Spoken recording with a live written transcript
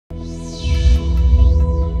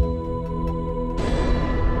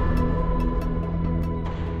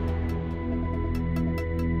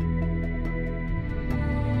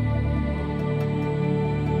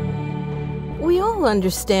all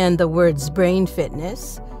understand the words brain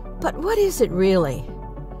fitness, but what is it really?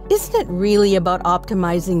 Isn't it really about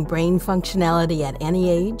optimizing brain functionality at any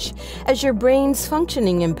age, as your brain's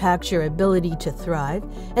functioning impacts your ability to thrive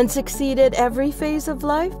and succeed at every phase of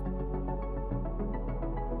life?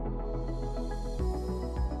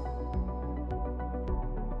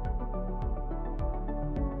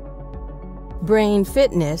 Brain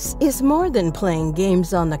fitness is more than playing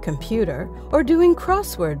games on the computer or doing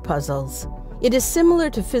crossword puzzles. It is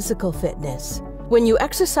similar to physical fitness. When you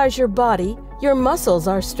exercise your body, your muscles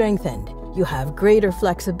are strengthened. You have greater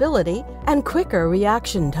flexibility and quicker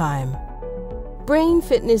reaction time. Brain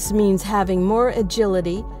fitness means having more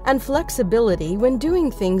agility and flexibility when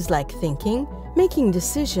doing things like thinking, making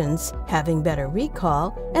decisions, having better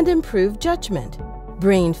recall, and improved judgment.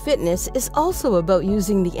 Brain fitness is also about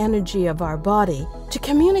using the energy of our body to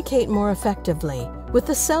communicate more effectively with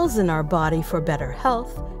the cells in our body for better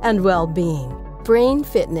health and well-being. Brain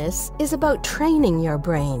fitness is about training your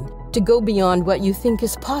brain to go beyond what you think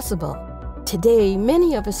is possible. Today,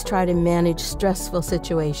 many of us try to manage stressful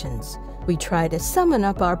situations. We try to summon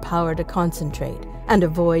up our power to concentrate and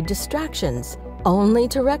avoid distractions, only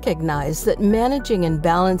to recognize that managing and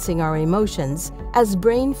balancing our emotions as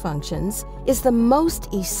brain functions is the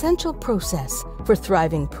most essential process for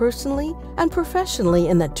thriving personally and professionally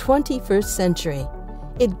in the 21st century.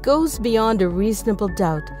 It goes beyond a reasonable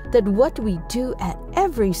doubt that what we do at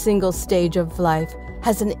every single stage of life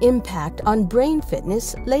has an impact on brain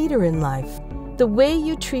fitness later in life. The way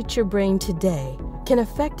you treat your brain today can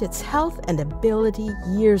affect its health and ability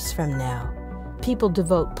years from now. People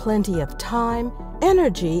devote plenty of time,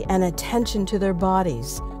 energy, and attention to their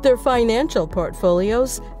bodies, their financial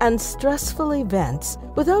portfolios, and stressful events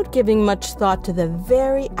without giving much thought to the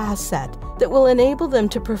very asset that will enable them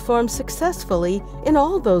to perform successfully in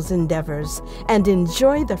all those endeavors and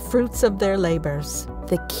enjoy the fruits of their labors.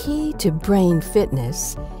 The key to brain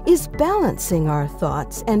fitness is balancing our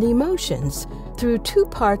thoughts and emotions through two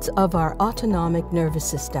parts of our autonomic nervous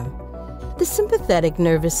system. The sympathetic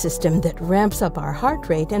nervous system that ramps up our heart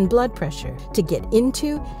rate and blood pressure to get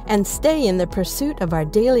into and stay in the pursuit of our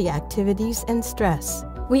daily activities and stress.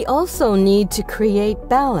 We also need to create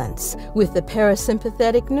balance with the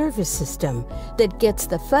parasympathetic nervous system that gets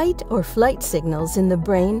the fight or flight signals in the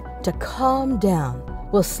brain to calm down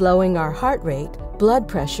while slowing our heart rate, blood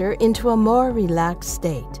pressure into a more relaxed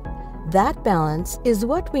state. That balance is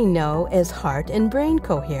what we know as heart and brain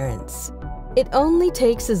coherence. It only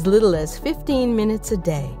takes as little as 15 minutes a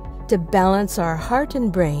day to balance our heart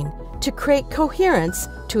and brain to create coherence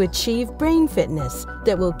to achieve brain fitness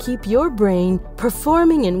that will keep your brain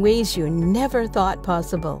performing in ways you never thought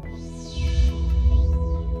possible.